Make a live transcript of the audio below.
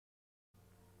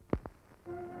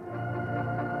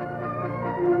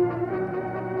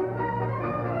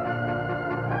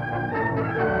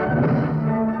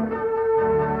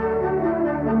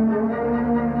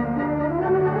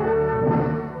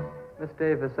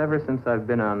Davis, ever since I've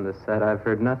been on this set, I've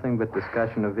heard nothing but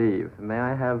discussion of Eve. May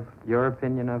I have your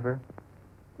opinion of her?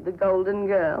 The golden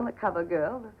girl, the cover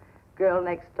girl, the girl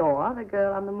next door, the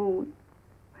girl on the moon.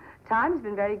 Time's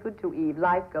been very good to Eve.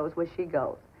 Life goes where she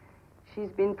goes.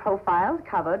 She's been profiled,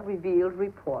 covered, revealed,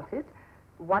 reported.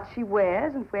 What she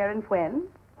wears and where and when,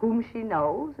 whom she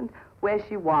knows and where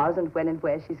she was and when and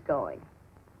where she's going.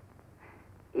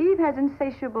 Eve has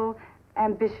insatiable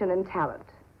ambition and talent.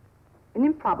 An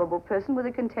improbable person with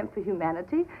a contempt for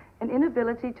humanity, an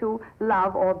inability to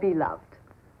love or be loved.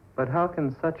 But how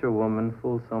can such a woman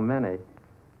fool so many?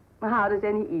 How does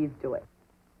any Eve do it?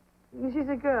 She's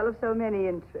a girl of so many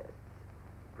interests.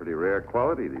 Pretty rare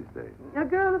quality these days. A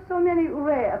girl of so many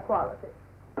rare qualities.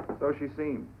 So she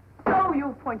seems. So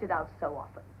you've pointed out so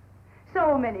often.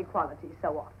 So many qualities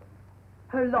so often.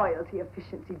 Her loyalty,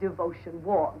 efficiency, devotion,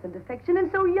 warmth, and affection, and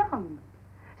so young.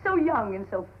 So young and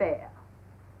so fair.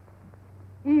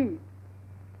 Eve,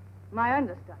 my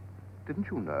understudy. Didn't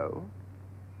you know?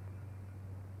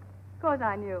 Of course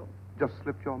I knew. Just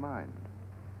slipped your mind.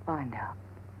 Find out.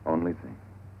 Only thing.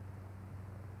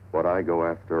 What I go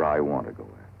after, I want to go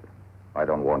after. I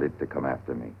don't want it to come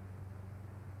after me.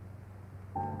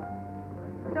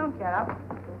 Don't get up.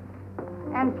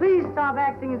 And please stop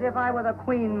acting as if I were the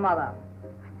Queen Mother.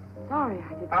 I'm sorry, I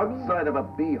didn't mean... Outside of a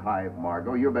beehive,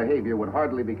 Margo, your behavior would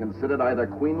hardly be considered either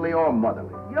queenly or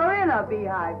motherly. You're in a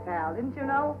beehive, pal, didn't you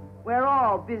know? We're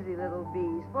all busy little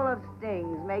bees, full of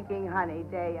stings, making honey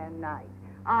day and night.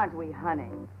 Aren't we,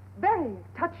 honey? Very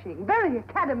touching, very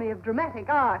Academy of Dramatic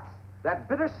Arts. That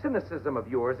bitter cynicism of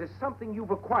yours is something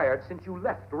you've acquired since you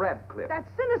left Radcliffe. That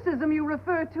cynicism you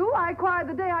refer to, I acquired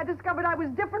the day I discovered I was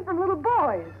different from little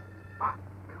boys.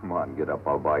 Come on, get up.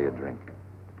 I'll buy you a drink.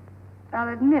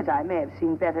 I'll admit I may have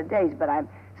seen better days, but I'm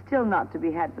still not to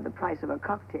be had for the price of a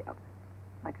cocktail.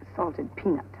 Like a salted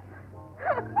peanut.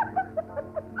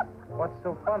 What's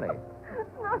so funny?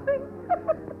 Nothing.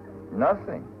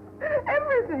 Nothing.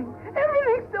 Everything.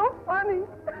 Everything's so funny.